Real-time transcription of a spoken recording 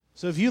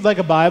So if you'd like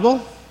a Bible,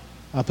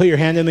 put your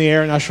hand in the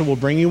air and Usher will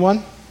bring you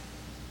one.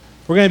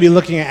 We're going to be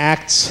looking at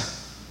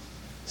Acts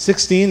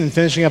 16 and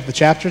finishing up the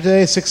chapter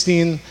today,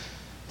 16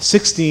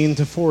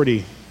 to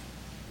 40.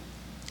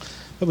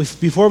 But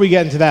before we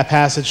get into that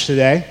passage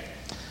today,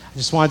 I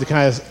just wanted to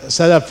kind of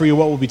set up for you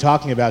what we'll be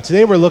talking about.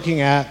 Today we're looking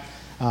at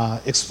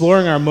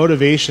exploring our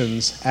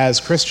motivations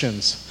as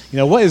Christians. You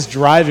know, what is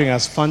driving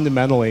us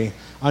fundamentally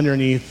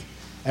underneath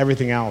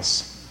everything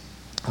else?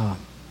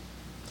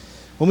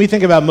 When we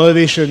think about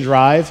motivation and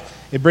drive,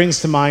 it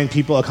brings to mind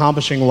people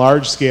accomplishing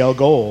large-scale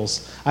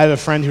goals. I have a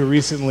friend who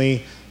recently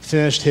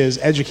finished his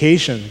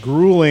education,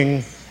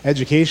 grueling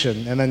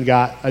education, and then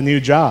got a new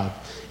job.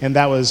 And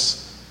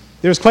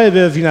there's quite a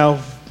bit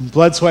of,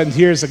 blood, sweat, and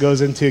tears that goes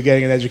into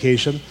getting an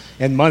education,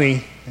 and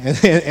money,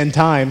 and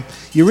time.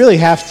 You really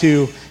have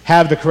to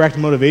have the correct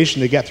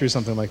motivation to get through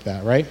something like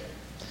that, right?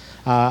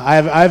 I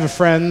have a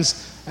friend,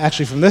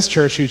 actually from this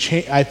church, who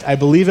I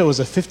believe it was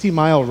a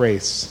 50-mile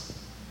race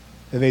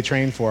that they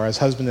trained for as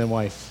husband and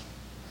wife.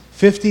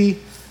 50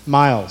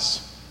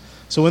 miles.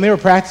 So when they were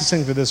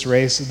practicing for this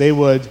race, they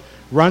would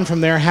run from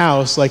their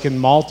house, like in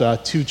Malta,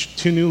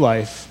 to New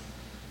Life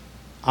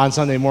on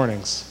Sunday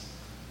mornings.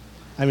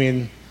 I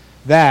mean,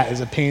 that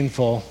is a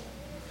painful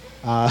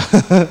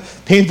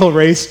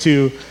race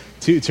to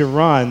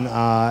run.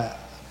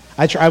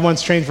 I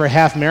once trained for a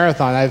half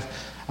marathon.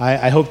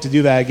 I hope to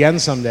do that again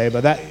someday,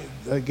 but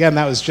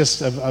that was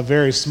just a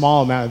very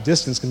small amount of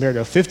distance compared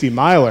to a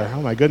 50-miler.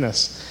 Oh my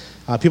goodness.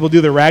 People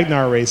do the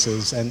Ragnar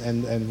races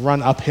and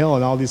run uphill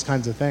and all these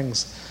kinds of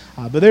things.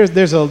 But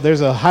there's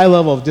a high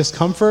level of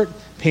discomfort,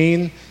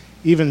 pain,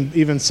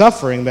 even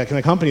suffering that can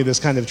accompany this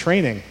kind of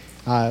training,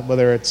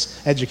 whether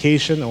it's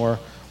education or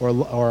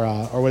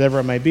whatever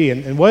it might be.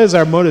 And what is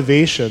our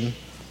motivation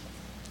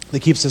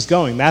that keeps us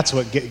going? That's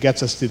what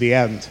gets us to the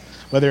end,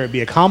 whether it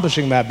be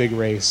accomplishing that big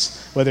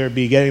race, whether it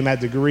be getting that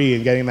degree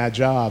and getting that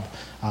job.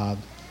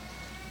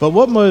 But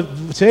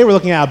today we're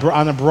looking at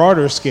on a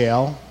broader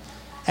scale.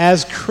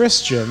 As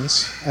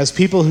Christians, as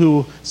people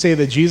who say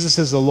that Jesus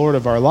is the Lord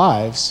of our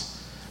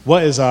lives,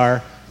 what is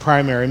our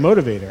primary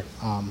motivator?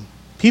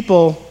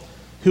 People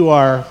who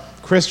are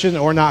Christian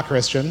or not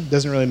Christian,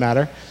 doesn't really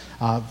matter,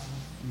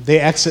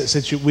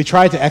 we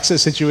try to exit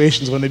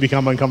situations when they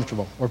become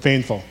uncomfortable or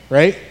painful,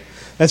 right?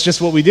 That's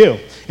just what we do.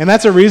 And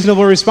that's a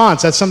reasonable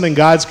response. That's something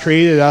God's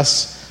created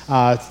us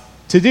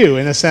to do.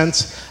 In a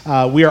sense,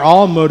 we are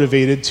all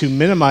motivated to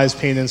minimize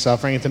pain and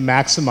suffering and to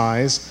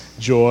maximize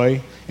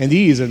joy and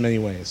ease in many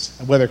ways,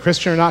 whether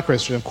Christian or not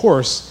Christian, of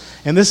course.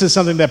 And this is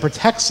something that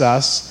protects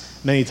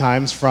us many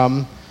times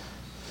from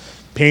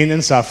pain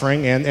and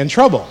suffering and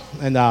trouble.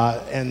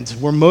 And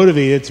we're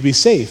motivated to be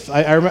safe.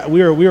 I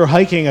remember we were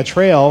hiking a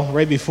trail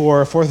right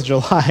before 4th of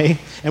July,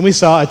 and we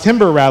saw a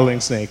timber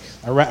rattling snake,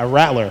 a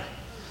rattler,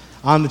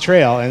 on the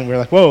trail, and we were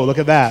like, whoa, look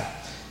at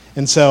that.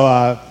 And so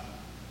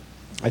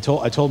I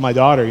told my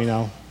daughter,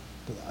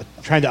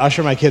 trying to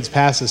usher my kids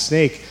past the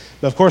snake.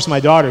 But of course, my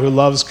daughter, who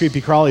loves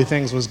creepy crawly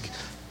things, was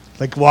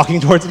like walking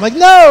towards him, like,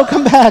 no,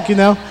 come back,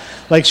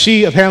 Like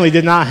she apparently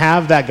did not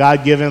have that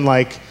God-given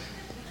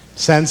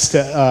sense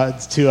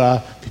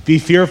to be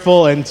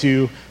fearful and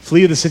to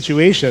flee the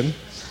situation.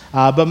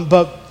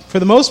 But for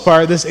the most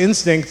part, this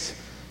instinct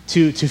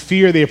to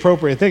fear the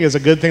appropriate thing is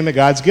a good thing that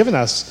God's given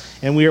us.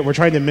 And we're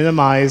trying to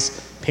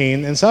minimize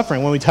pain and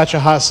suffering. When we touch a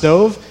hot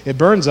stove, it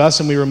burns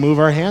us, and we remove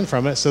our hand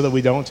from it so that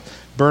we don't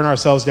burn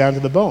ourselves down to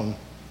the bone.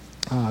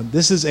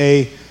 This is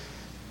a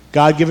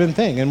God-given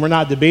thing, and we're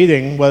not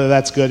debating whether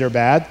that's good or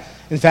bad.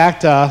 In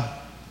fact,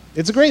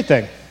 it's a great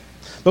thing.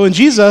 But when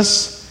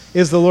Jesus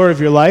is the Lord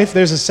of your life,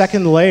 there's a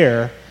second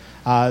layer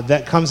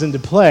that comes into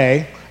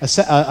play,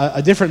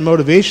 a different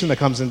motivation that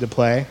comes into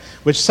play,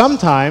 which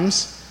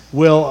sometimes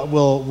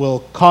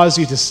will cause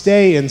you to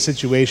stay in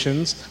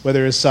situations where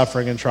there is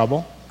suffering and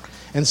trouble,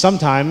 and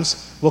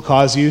sometimes will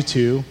cause you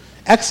to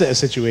exit a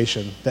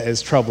situation that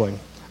is troubling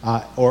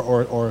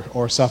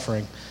or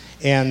suffering.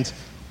 And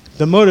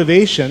the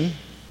motivation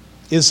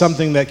is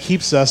something that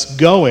keeps us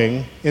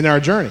going in our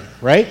journey,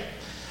 right?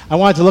 I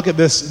wanted to look at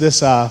this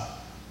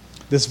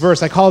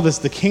verse. I call this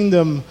the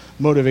kingdom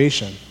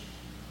motivation.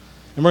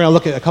 And we're going to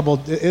look at a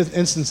couple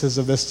instances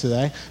of this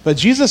today. But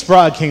Jesus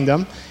brought a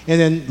kingdom,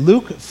 and in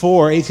Luke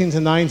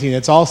 4:18-19,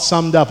 it's all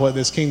summed up what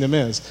this kingdom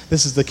is.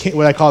 This is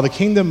what I call the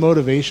kingdom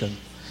motivation.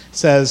 It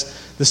says,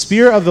 "The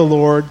Spirit of the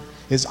Lord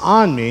is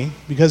on me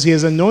because he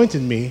has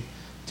anointed me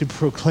to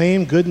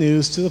proclaim good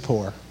news to the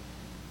poor.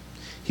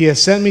 He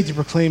has sent me to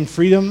proclaim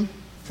freedom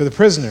for the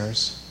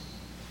prisoners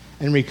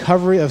and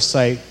recovery of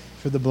sight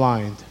for the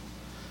blind,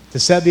 to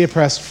set the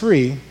oppressed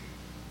free,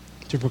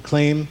 to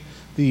proclaim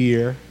the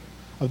year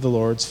of the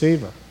Lord's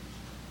favor."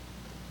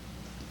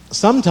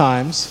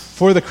 Sometimes,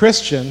 for the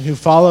Christian who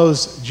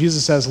follows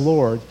Jesus as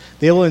Lord,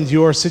 they will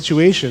endure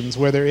situations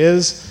where there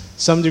is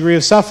some degree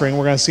of suffering,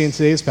 we're going to see in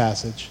today's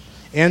passage,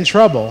 and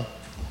trouble,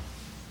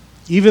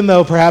 even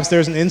though perhaps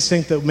there's an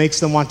instinct that makes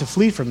them want to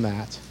flee from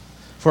that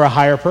for a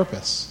higher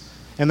purpose.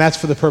 And that's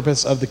for the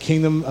purpose of the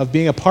kingdom, of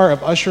being a part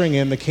of ushering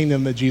in the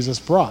kingdom that Jesus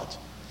brought.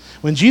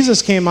 When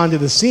Jesus came onto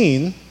the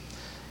scene,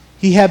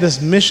 he had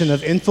this mission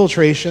of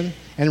infiltration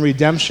and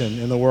redemption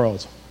in the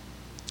world.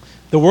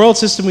 The world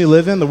system we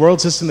live in, the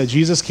world system that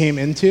Jesus came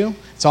into,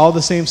 it's all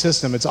the same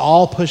system. It's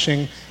all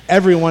pushing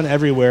everyone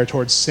everywhere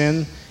towards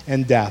sin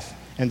and death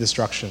and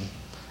destruction.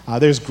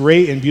 There's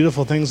great and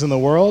beautiful things in the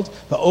world,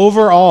 but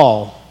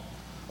overall,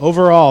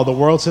 the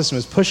world system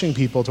is pushing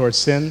people towards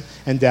sin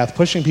and death,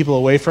 pushing people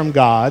away from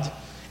God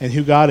and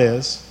who God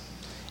is.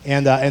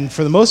 And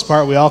for the most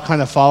part, we all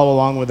kind of follow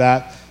along with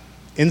that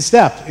in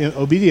step,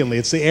 obediently.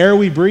 It's the air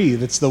we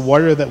breathe. It's the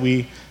water that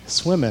we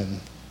swim in.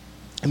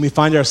 And we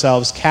find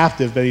ourselves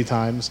captive many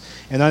times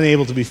and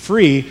unable to be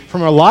free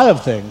from a lot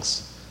of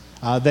things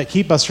that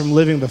keep us from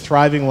living the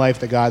thriving life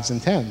that God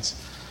intends.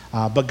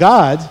 But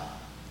God,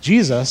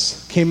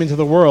 Jesus, came into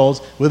the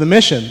world with a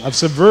mission of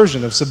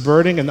subversion, of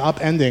subverting and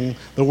upending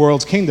the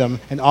world's kingdom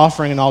and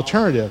offering an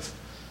alternative.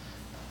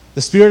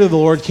 The Spirit of the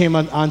Lord came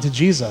onto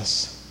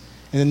Jesus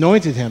and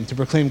anointed him to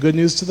proclaim good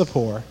news to the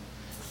poor,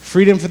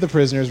 freedom for the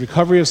prisoners,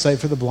 recovery of sight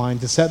for the blind,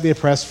 to set the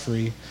oppressed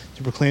free,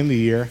 to proclaim the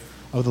year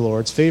of the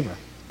Lord's favor.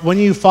 When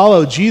you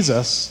follow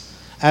Jesus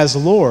as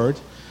Lord,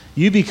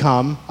 you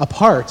become a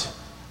part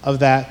of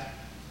that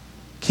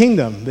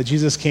kingdom that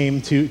Jesus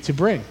came to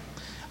bring.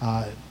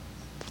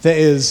 That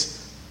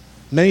is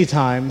many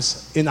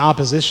times in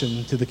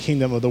opposition to the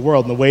kingdom of the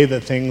world and the way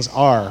that things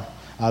are,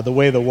 the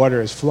way the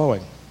water is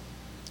flowing.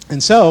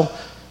 And so,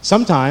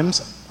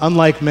 sometimes,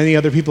 unlike many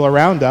other people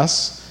around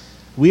us,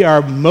 we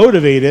are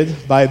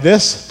motivated by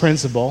this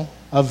principle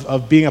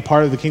of being a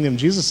part of the kingdom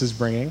Jesus is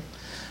bringing,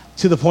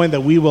 to the point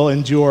that we will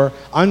endure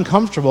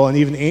uncomfortable and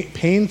even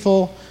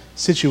painful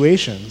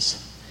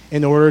situations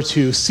in order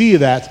to see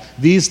that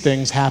these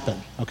things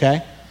happen,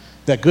 okay?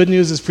 That good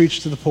news is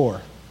preached to the poor,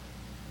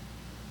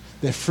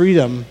 that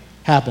freedom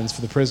happens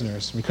for the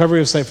prisoners, recovery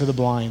of sight for the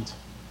blind,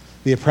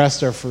 the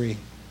oppressed are free,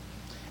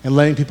 and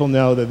letting people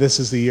know that this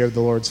is the year of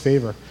the Lord's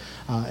favor.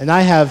 And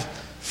I have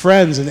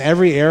friends in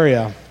every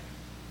area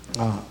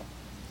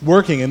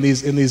working in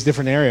these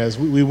different areas.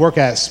 We work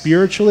at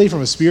spiritually,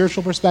 from a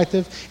spiritual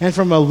perspective, and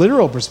from a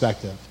literal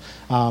perspective,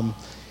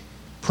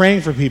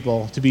 praying for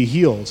people to be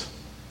healed,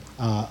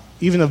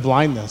 even of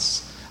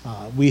blindness.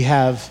 We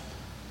have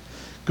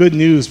good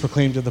news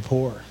proclaimed to the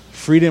poor,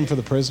 freedom for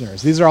the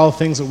prisoners. These are all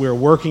things that we're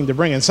working to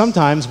bring, and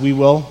sometimes we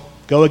will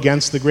go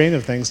against the grain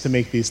of things to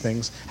make these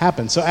things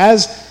happen. So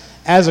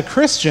as a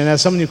Christian,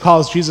 as someone who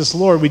calls Jesus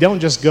Lord, we don't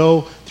just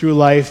go through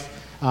life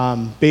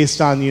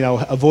based on,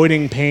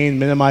 avoiding pain,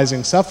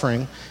 minimizing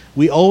suffering.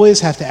 We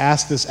always have to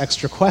ask this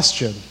extra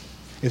question.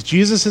 If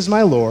Jesus is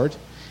my Lord,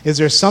 is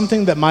there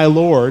something that my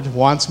Lord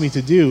wants me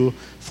to do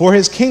for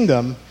his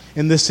kingdom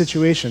in this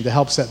situation to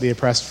help set the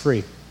oppressed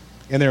free?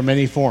 And there are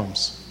many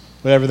forms,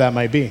 whatever that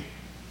might be.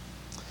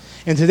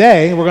 And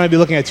today, we're going to be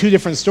looking at two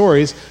different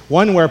stories.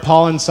 One where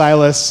Paul and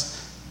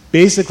Silas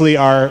basically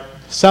are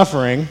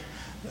suffering.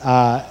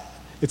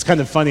 It's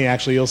kind of funny,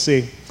 actually, you'll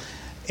see.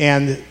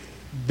 And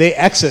they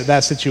exit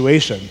that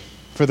situation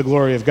for the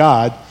glory of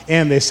God,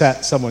 and they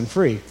set someone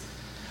free.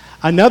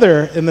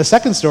 Another, in the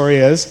second story,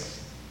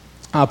 is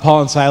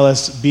Paul and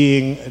Silas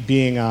being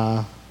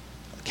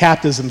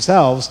captives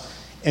themselves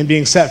and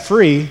being set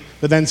free,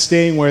 but then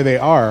staying where they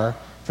are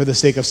for the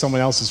sake of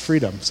someone else's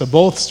freedom. So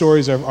both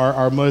stories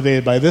are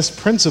motivated by this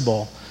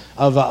principle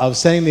of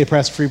setting the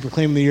oppressed free,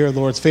 proclaiming the year of the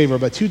Lord's favor,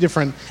 but two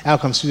different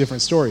outcomes, two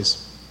different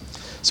stories.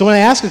 So when I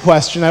ask a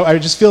question, I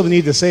just feel the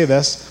need to say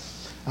this.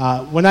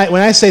 When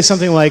I say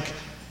something like,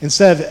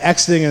 instead of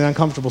exiting an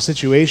uncomfortable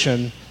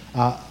situation,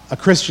 a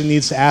Christian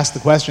needs to ask the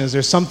question, is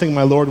there something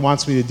my Lord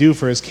wants me to do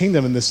for his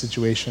kingdom in this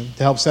situation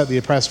to help set the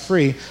oppressed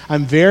free?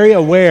 I'm very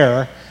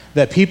aware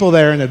that people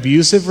that are in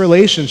abusive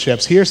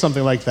relationships hear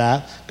something like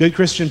that, good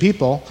Christian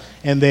people,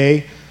 and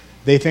they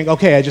think,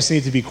 okay, I just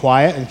need to be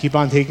quiet and keep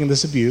on taking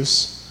this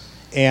abuse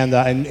and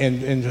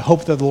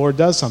hope that the Lord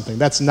does something.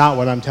 That's not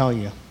what I'm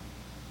telling you.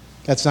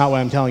 That's not what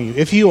I'm telling you.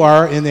 If you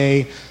are in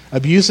an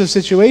abusive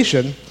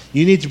situation,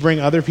 you need to bring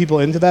other people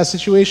into that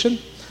situation.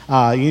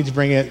 You need to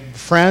bring in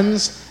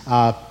friends,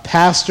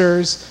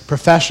 pastors,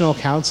 professional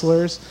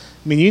counselors.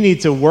 I mean, you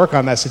need to work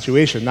on that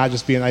situation, not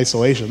just be in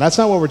isolation. That's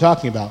not what we're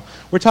talking about.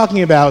 We're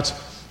talking about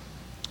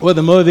what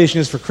the motivation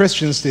is for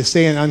Christians to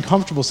stay in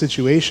uncomfortable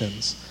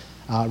situations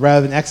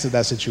rather than exit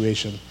that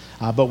situation.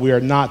 But we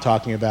are not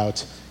talking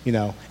about,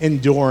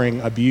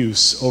 enduring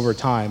abuse over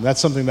time.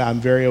 That's something that I'm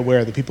very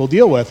aware that people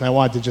deal with, and I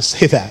wanted to just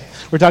say that.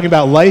 We're talking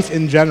about life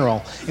in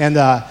general. And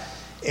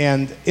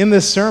in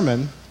this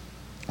sermon,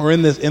 or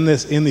in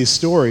these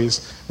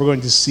stories, we're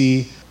going to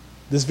see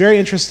this very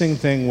interesting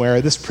thing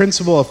where this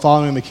principle of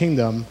following the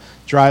kingdom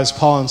drives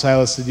Paul and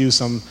Silas to do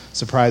some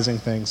surprising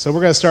things. So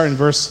we're going to start in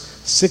verse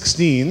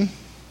 16.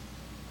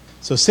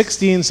 So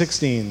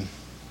 16:16.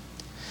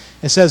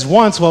 It says,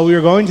 "Once, while we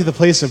were going to the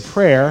place of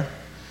prayer,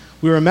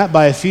 we were met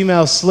by a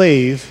female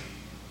slave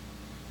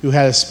who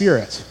had a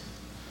spirit."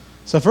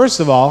 So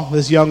first of all,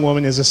 this young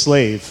woman is a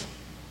slave.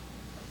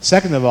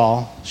 Second of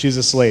all, she's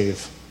a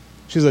slave.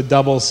 She's a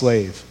double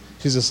slave.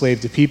 She's a slave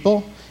to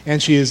people,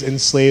 and she is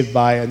enslaved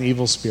by an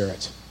evil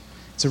spirit.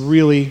 It's a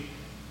really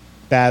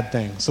bad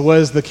thing. So what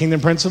is the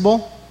kingdom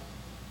principle?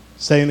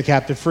 setting the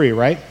captive free,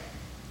 right?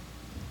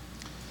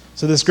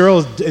 So this girl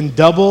is in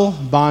double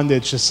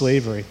bondage to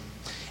slavery.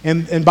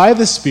 And by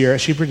the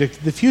Spirit, she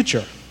predicted the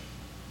future.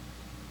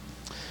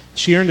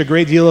 She earned a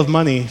great deal of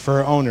money for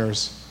her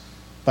owners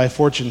by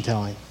fortune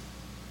telling.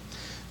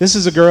 This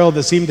is a girl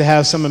that seemed to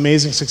have some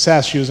amazing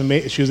success. She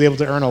was able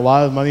to earn a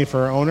lot of money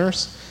for her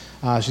owners.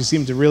 She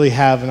seemed to really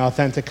have an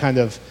authentic kind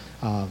of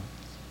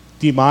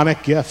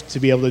demonic gift to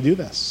be able to do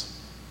this.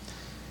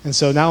 And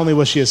so not only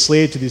was she a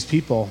slave to these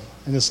people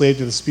and a slave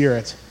to the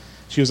Spirit,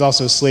 she was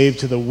also a slave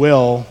to the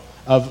will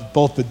of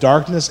both the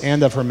darkness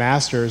and of her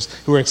masters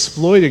who were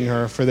exploiting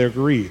her for their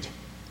greed,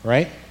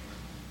 right?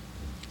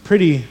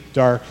 Pretty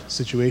dark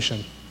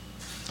situation.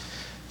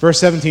 Verse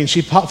 17,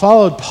 she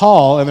followed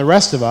Paul and the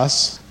rest of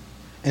us,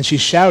 and she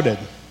shouted,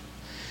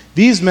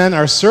 "These men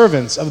are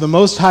servants of the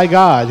Most High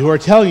God who are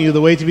telling you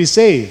the way to be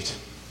saved."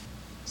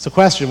 So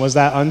question, was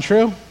that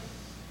untrue?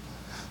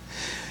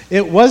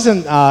 It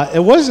wasn't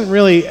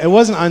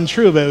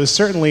untrue, but it was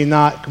certainly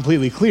not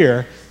completely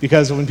clear,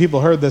 because when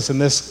people heard this in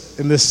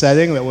this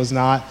setting that was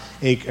not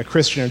a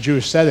Christian or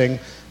Jewish setting,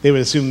 they would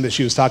assume that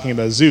she was talking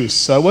about Zeus.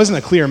 So it wasn't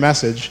a clear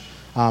message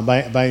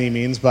by any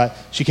means, but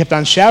she kept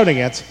on shouting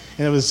it,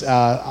 and it was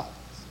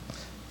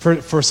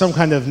for some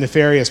kind of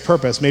nefarious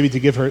purpose, maybe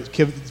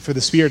for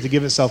the Spirit to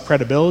give itself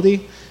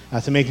credibility,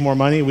 to make more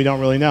money. We don't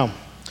really know.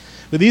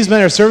 But these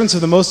men are servants of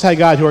the Most High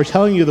God who are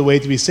telling you the way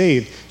to be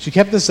saved. She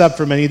kept this up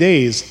for many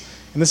days.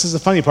 And this is the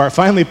funny part.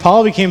 Finally,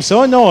 Paul became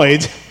so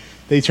annoyed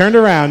that he turned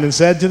around and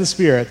said to the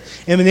Spirit,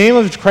 "In the name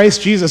of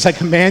Christ Jesus, I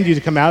command you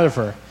to come out of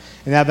her."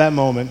 And at that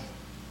moment,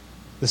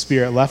 the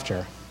Spirit left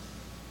her.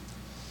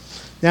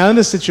 Now in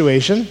this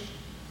situation,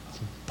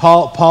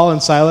 Paul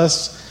and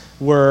Silas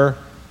were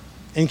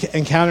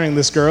encountering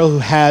this girl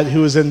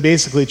who was in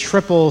basically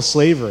triple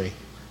slavery,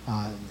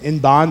 in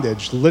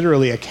bondage,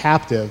 literally a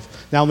captive,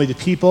 not only to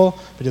people,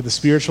 but to the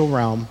spiritual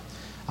realm,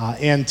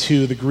 and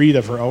to the greed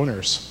of her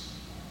owners.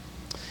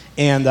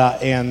 And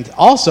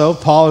also,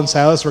 Paul and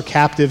Silas were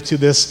captive to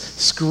this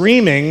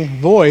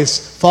screaming voice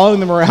following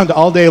them around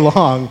all day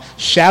long,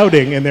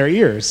 shouting in their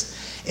ears.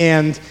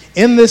 And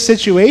in this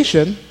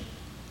situation,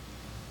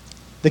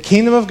 the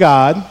kingdom of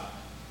God,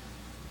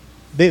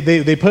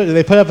 they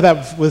put up with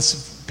that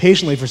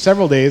patiently for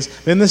several days.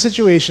 But in this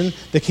situation,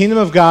 the kingdom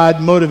of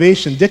God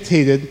motivation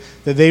dictated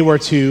that they were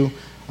to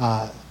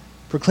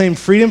proclaim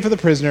freedom for the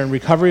prisoner and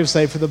recovery of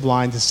sight for the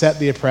blind, to set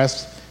the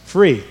oppressed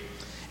free.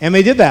 And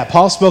they did that.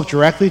 Paul spoke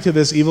directly to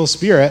this evil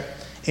spirit,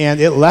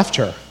 and it left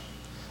her.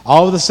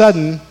 All of a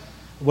sudden,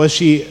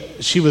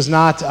 she was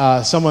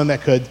not someone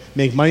that could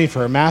make money for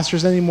her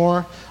masters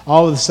anymore.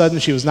 All of a sudden,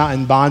 she was not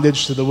in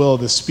bondage to the will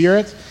of the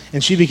Spirit,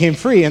 and she became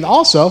free. And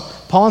also,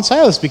 Paul and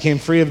Silas became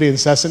free of the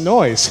incessant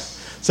noise.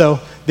 So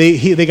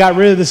they got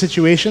rid of the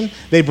situation.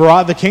 They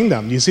brought the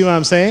kingdom. You see what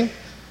I'm saying?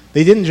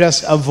 They didn't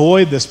just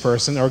avoid this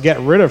person or get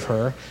rid of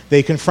her.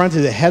 They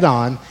confronted it head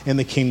on, and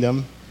the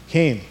kingdom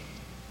came.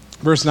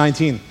 Verse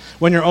 19,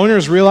 when your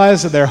owners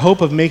realized that their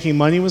hope of making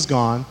money was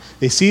gone,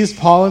 they seized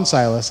Paul and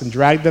Silas and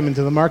dragged them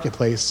into the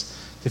marketplace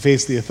to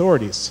face the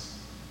authorities.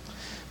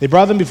 They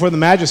brought them before the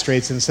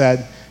magistrates and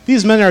said,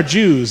 "These men are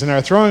Jews and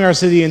are throwing our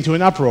city into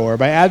an uproar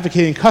by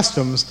advocating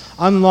customs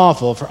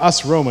unlawful for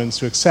us Romans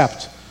to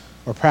accept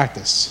or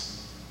practice."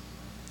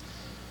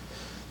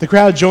 The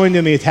crowd joined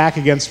in the attack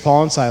against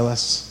Paul and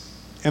Silas,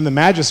 and the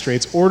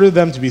magistrates ordered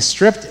them to be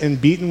stripped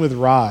and beaten with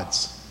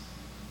rods.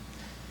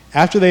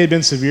 After they had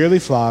been severely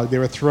flogged, they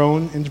were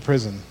thrown into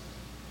prison,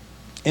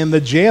 and the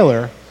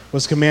jailer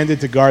was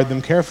commanded to guard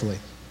them carefully.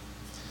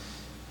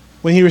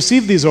 When he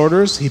received these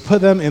orders, he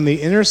put them in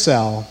the inner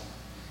cell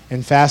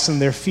and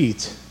fastened their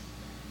feet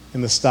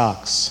in the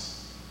stocks.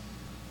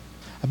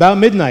 About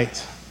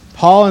midnight,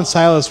 Paul and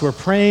Silas were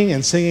praying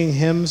and singing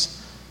hymns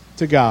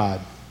to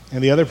God,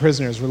 and the other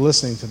prisoners were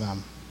listening to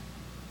them.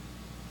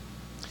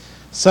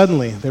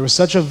 Suddenly, there was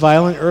such a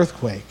violent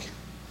earthquake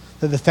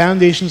that the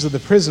foundations of the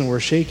prison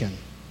were shaken.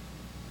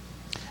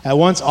 At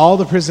once, all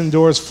the prison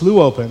doors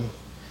flew open,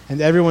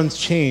 and everyone's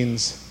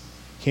chains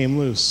came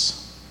loose.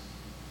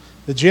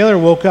 The jailer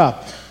woke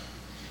up,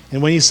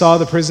 and when he saw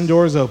the prison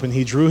doors open,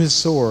 he drew his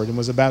sword and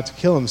was about to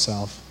kill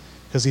himself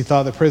because he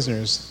thought the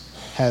prisoners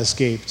had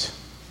escaped.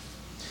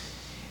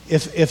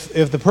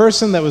 If the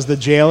person that was the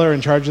jailer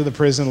in charge of the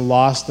prison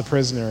lost the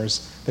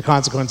prisoners, the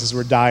consequences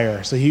were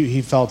dire. So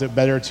he felt it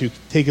better to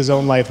take his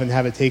own life than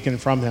have it taken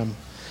from him.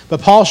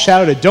 But Paul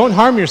shouted, "Don't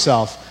harm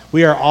yourself.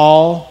 We are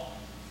all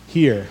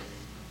here."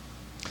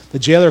 The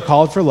jailer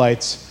called for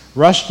lights,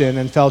 rushed in,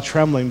 and fell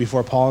trembling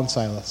before Paul and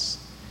Silas.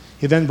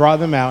 He then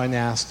brought them out and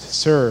asked,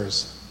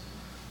 "Sirs,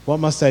 what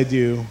must I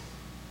do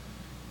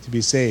to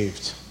be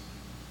saved?"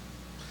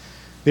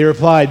 They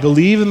replied,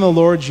 "Believe in the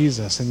Lord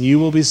Jesus, and you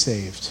will be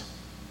saved,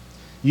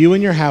 you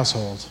and your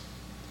household."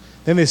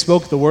 Then they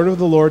spoke the word of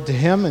the Lord to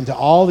him and to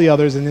all the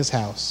others in his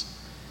house.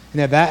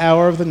 And at that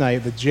hour of the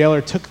night, the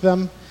jailer took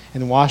them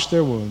and washed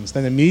their wounds.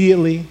 Then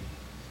immediately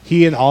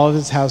he and all of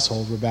his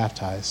household were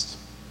baptized.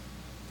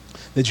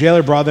 The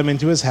jailer brought them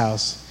into his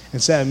house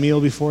and set a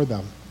meal before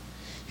them.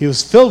 He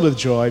was filled with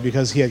joy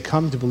because he had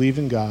come to believe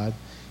in God.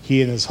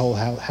 he and his whole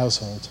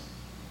household.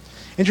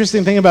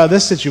 Interesting thing about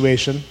this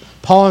situation,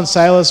 Paul and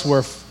Silas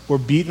were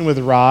beaten with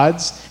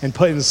rods and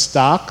put in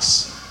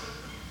stocks,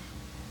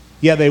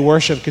 yet they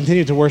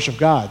continued to worship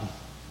God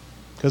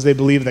because they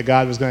believed that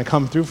God was going to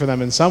come through for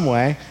them in some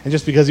way, and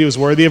just because he was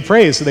worthy of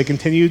praise. So they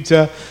continued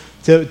to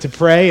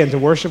pray and to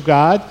worship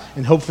God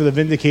and hope for the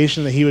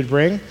vindication that he would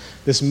bring.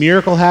 This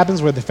miracle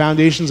happens where the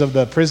foundations of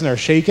the prison are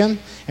shaken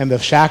and the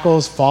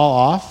shackles fall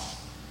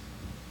off.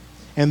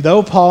 And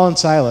though Paul and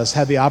Silas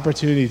had the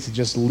opportunity to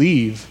just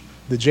leave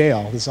the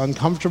jail, this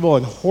uncomfortable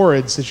and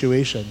horrid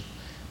situation,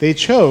 they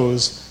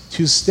chose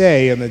to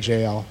stay in the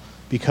jail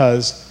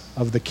because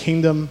of the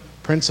kingdom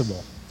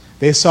principle.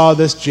 They saw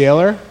this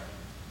jailer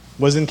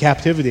was in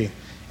captivity,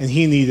 and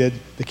he needed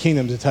the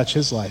kingdom to touch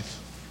his life.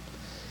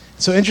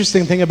 So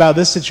interesting thing about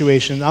this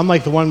situation,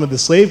 unlike the one with the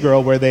slave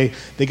girl where they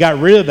got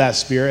rid of that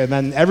spirit and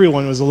then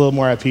everyone was a little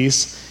more at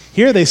peace,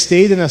 here they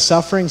stayed in a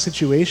suffering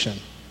situation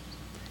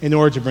in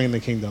order to bring the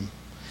kingdom.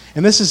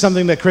 And this is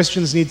something that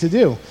Christians need to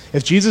do.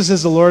 If Jesus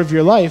is the Lord of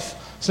your life,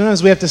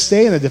 sometimes we have to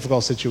stay in a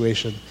difficult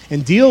situation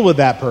and deal with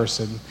that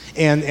person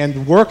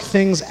and work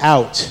things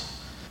out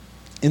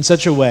in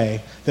such a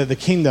way that the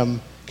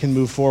kingdom can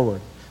move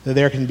forward, that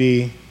there can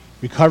be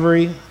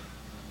recovery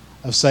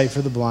of sight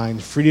for the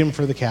blind, freedom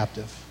for the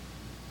captive,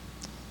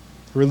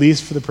 release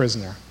for the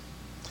prisoner.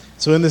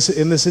 So in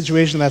this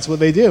situation, that's what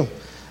they do.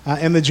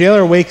 And the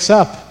jailer wakes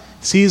up,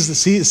 sees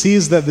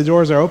that the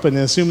doors are open,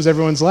 and assumes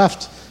everyone's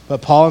left.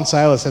 But Paul and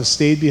Silas have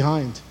stayed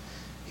behind.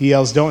 He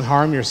yells, "Don't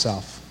harm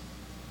yourself."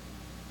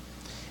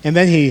 And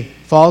then he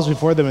falls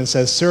before them and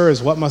says,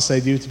 "Sirs, what must I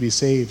do to be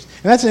saved?"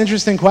 And that's an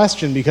interesting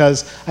question,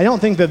 because I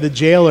don't think that the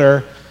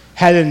jailer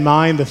had in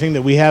mind the thing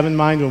that we have in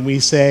mind when we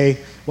say,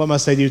 "What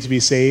must I do to be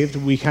saved?"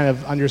 We kind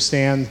of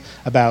understand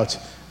about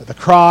the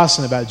cross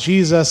and about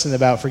Jesus and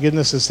about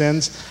forgiveness of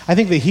sins. I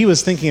think that he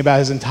was thinking about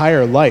his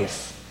entire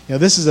life.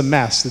 This is a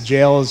mess. The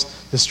jail is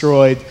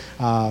destroyed.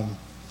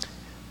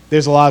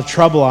 There's a lot of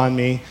trouble on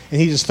me.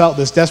 And he just felt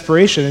this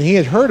desperation. And he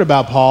had heard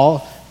about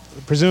Paul,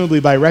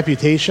 presumably by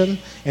reputation,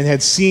 and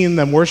had seen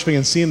them worshiping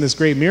and seen this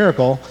great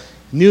miracle,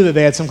 knew that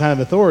they had some kind of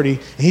authority,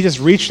 and he just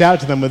reached out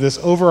to them with this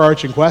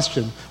overarching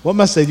question: what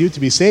must I do to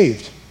be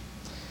saved?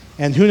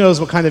 And who knows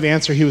what kind of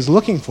answer he was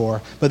looking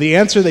for, but the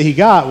answer that he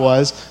got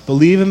was,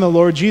 believe in the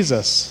Lord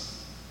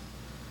Jesus,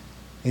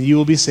 and you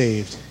will be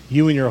saved,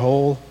 you and your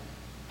whole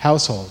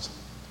household.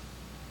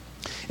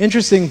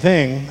 Interesting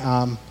thing,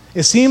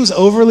 it seems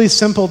overly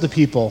simple to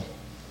people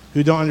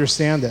who don't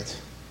understand it.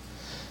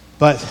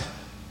 But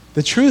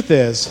the truth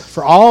is,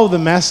 for all of the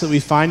mess that we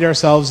find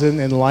ourselves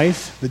in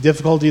life, the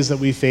difficulties that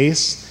we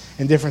face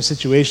in different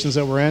situations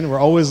that we're in, we're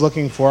always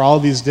looking for all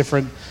these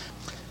different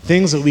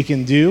things that we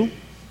can do,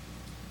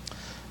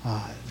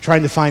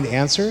 trying to find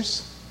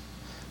answers.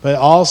 But it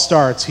all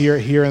starts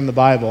here in the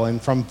Bible,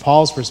 and from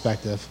Paul's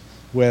perspective,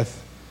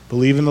 with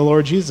believe in the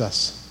Lord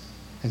Jesus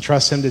and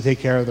trust him to take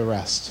care of the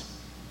rest.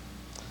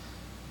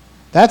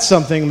 That's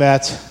something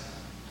that,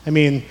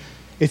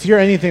 if you're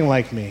anything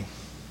like me,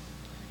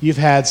 you've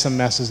had some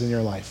messes in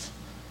your life.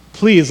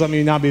 Please let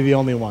me not be the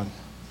only one,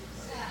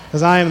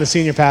 because I am the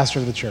senior pastor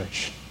of the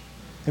church.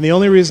 And the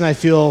only reason I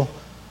feel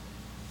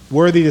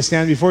worthy to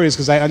stand before you is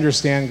because I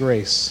understand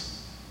grace.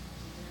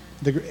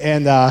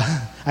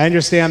 I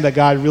understand that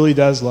God really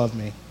does love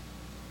me.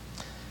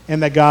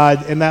 And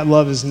that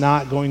love is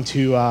not going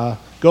to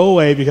go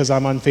away because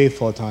I'm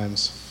unfaithful at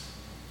times.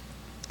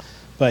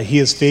 But he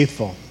is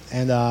faithful.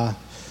 And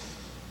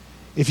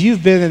if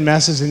you've been in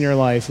messes in your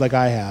life like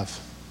I have,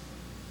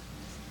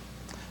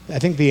 I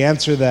think the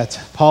answer that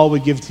Paul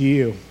would give to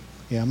you,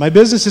 my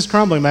business is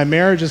crumbling, my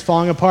marriage is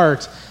falling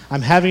apart,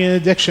 I'm having an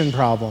addiction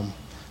problem.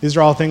 These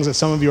are all things that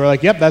some of you are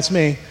like, yep, that's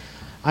me.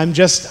 I'm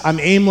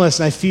aimless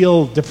and I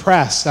feel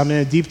depressed. I'm in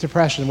a deep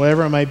depression,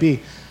 whatever it might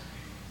be.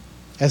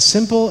 As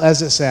simple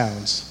as it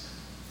sounds,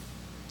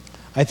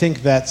 I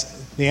think that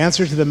the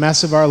answer to the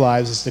mess of our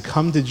lives is to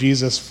come to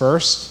Jesus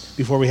first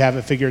before we have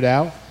it figured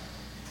out,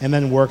 and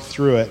then work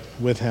through it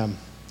with him.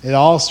 It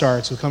all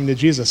starts with coming to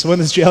Jesus. So when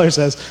this jailer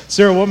says,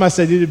 "Sir, what must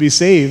I do to be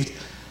saved?"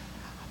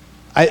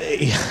 I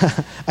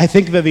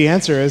think that the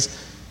answer is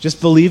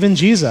just believe in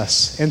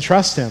Jesus and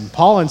trust him.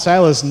 Paul and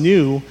Silas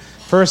knew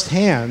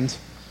firsthand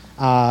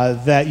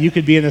that you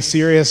could be in a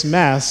serious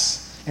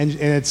mess, and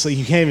it's like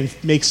you can't even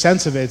make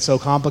sense of it. It's so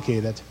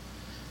complicated.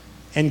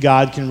 And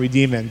God can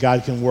redeem it.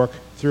 God can work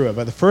through it.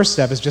 But the first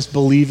step is just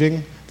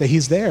believing that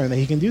he's there and that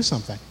he can do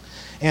something.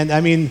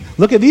 And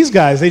look at these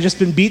guys. They've just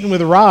been beaten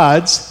with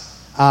rods,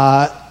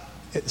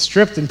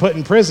 stripped and put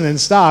in prison in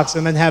stocks,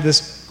 and then have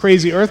this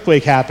crazy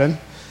earthquake happen,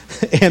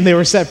 and they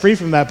were set free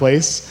from that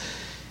place.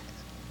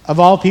 Of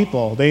all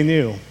people, they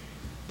knew,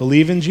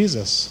 believe in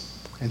Jesus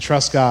and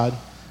trust God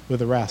with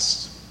the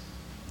rest.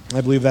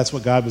 I believe that's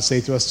what God would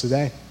say to us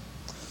today.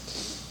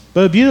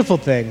 But a beautiful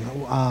thing,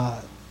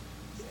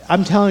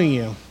 I'm telling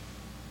you,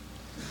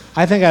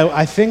 I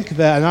think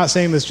that, I'm not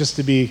saying this just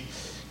to be,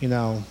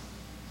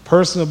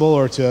 personable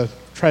or to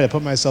try to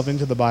put myself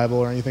into the Bible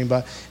or anything,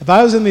 but if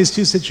I was in these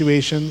two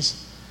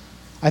situations,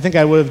 I think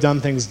I would have done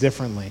things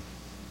differently.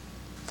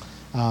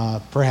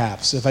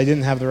 perhaps, if I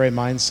didn't have the right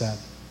mindset.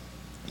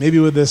 Maybe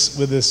with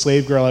this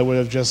slave girl, I would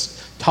have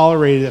just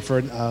tolerated it for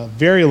a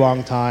very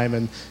long time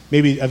and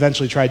maybe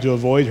eventually tried to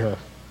avoid her.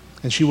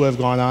 And she would have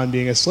gone on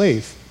being a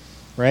slave,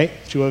 right?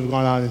 She would have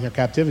gone on in her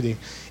captivity.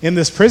 In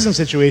this prison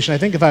situation, I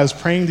think if I was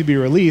praying to be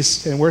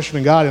released and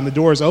worshiping God and the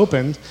doors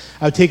opened,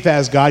 I would take that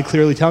as God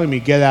clearly telling me,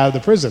 get out of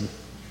the prison.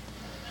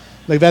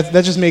 Like that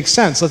just makes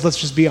sense. Let's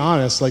just be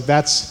honest. Like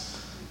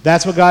that's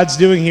what God's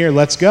doing here.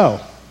 Let's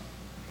go.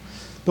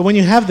 But when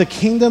you have the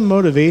kingdom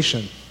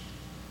motivation,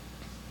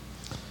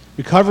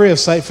 recovery of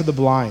sight for the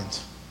blind,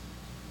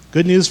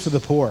 good news for the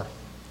poor,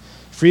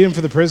 freedom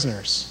for the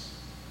prisoners,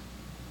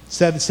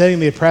 setting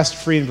the oppressed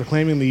free and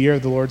proclaiming the year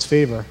of the Lord's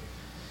favor.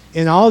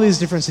 In all of these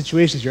different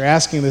situations, you're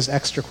asking this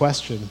extra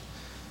question: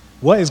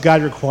 what is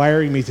God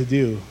requiring me to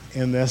do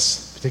in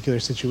this particular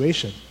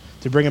situation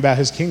to bring about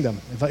his kingdom,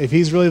 if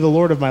he's really the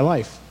Lord of my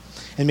life?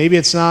 And maybe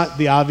it's not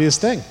the obvious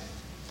thing.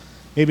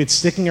 Maybe it's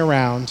sticking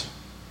around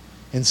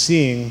and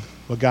seeing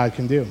what God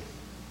can do.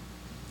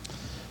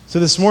 So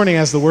this morning,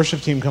 as the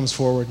worship team comes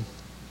forward,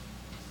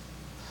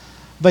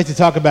 I'd like to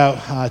talk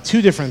about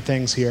two different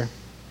things here.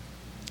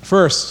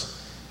 First,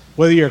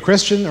 whether you're a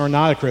Christian or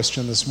not a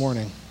Christian this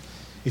morning,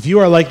 if you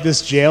are like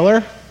this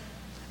jailer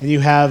and you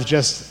have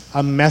just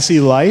a messy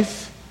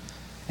life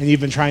and you've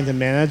been trying to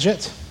manage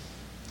it,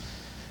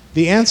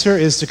 the answer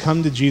is to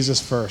come to Jesus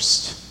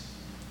first.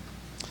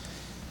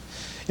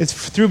 It's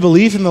through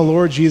belief in the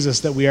Lord Jesus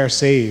that we are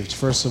saved,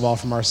 first of all,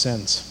 from our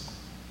sins.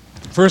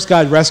 First,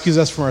 God rescues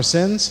us from our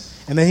sins,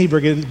 and then he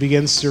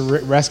begins to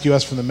rescue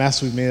us from the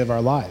mess we've made of our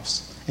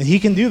lives. And he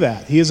can do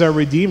that. He is our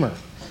Redeemer.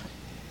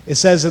 It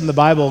says in the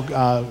Bible,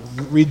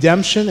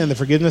 redemption and the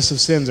forgiveness of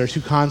sins are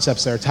two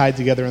concepts that are tied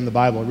together in the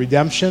Bible.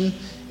 Redemption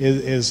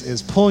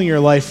is pulling your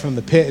life from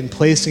the pit and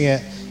placing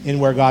it in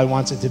where God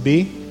wants it to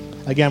be.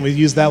 Again, we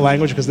use that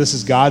language because this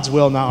is God's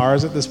will, not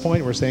ours at this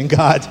point. We're saying,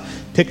 God,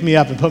 pick me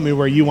up and put me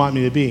where you want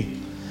me to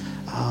be.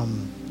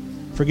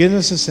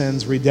 Forgiveness of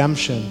sins,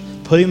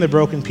 redemption, putting the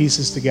broken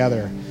pieces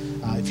together.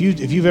 If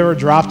you've ever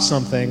dropped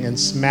something and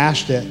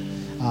smashed it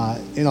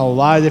in a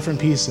lot of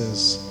different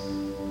pieces,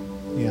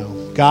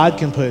 God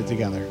can put it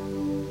together.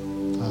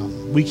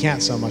 We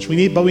can't so much. We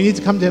need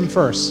to come to him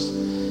first.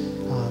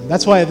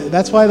 That's why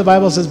the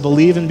Bible says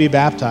believe and be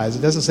baptized.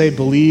 It doesn't say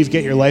believe,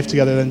 get your life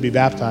together, then be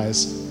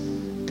baptized.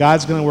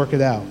 God's going to work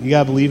it out. You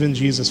got to believe in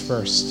Jesus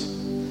first.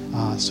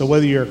 So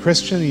whether you're a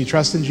Christian and you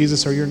trust in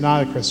Jesus or you're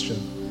not a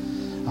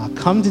Christian,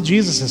 come to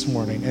Jesus this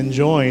morning and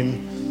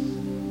join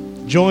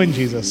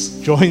Jesus.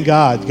 Join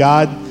God.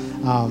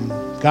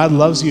 God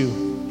loves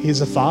you.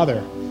 He's a Father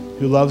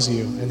who loves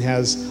you and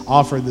has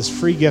offered this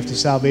free gift of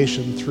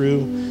salvation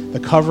through the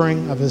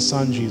covering of his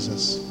Son,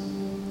 Jesus.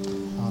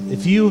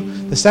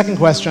 The second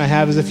question I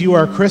have is, if you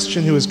are a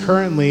Christian who is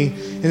currently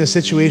in a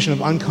situation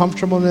of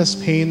uncomfortableness,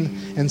 pain,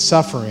 and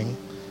suffering,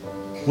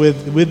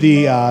 with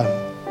the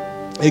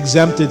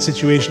exempted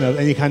situation of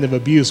any kind of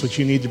abuse which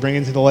you need to bring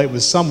into the light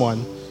with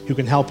someone who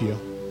can help you.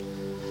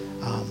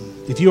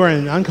 If you are in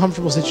an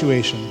uncomfortable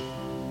situation,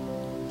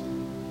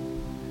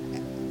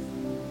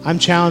 I'm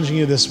challenging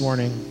you this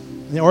morning,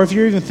 or if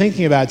you're even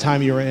thinking about a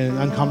time you were in an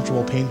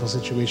uncomfortable, painful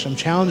situation, I'm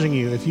challenging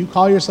you, if you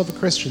call yourself a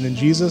Christian and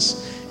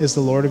Jesus is the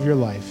Lord of your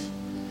life,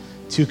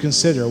 to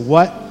consider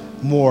what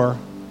more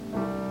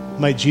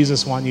might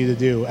Jesus want you to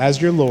do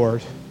as your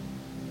Lord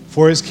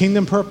for his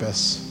kingdom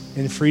purpose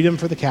in freedom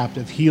for the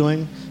captive,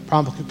 healing,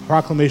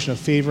 proclamation of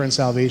favor and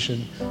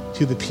salvation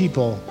to the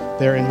people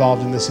that are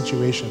involved in this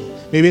situation.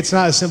 Maybe it's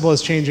not as simple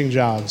as changing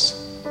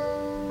jobs.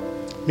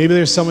 Maybe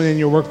there's someone in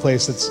your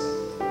workplace that's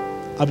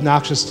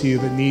obnoxious to you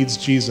that needs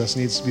Jesus,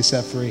 needs to be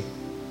set free.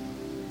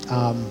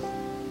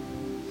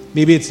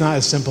 Maybe it's not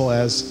as simple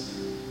as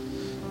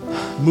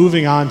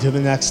moving on to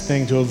the next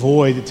thing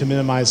to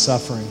minimize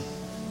suffering.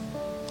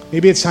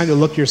 Maybe it's time to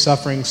look your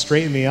suffering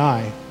straight in the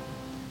eye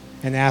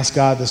and ask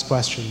God this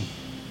question: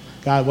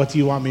 God, what do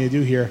you want me to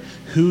do here?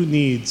 Who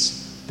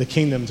needs the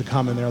kingdom to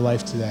come in their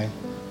life today?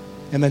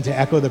 And then to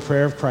echo the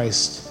prayer of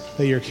Christ,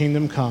 let your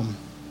kingdom come,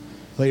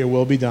 let your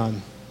will be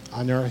done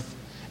on earth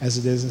as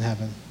it is in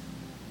heaven.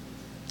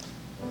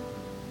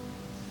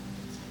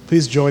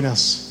 Please join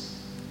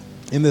us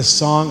in this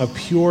song of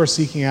pure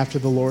seeking after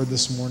the Lord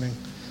this morning.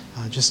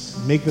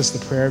 Just make this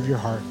the prayer of your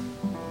heart.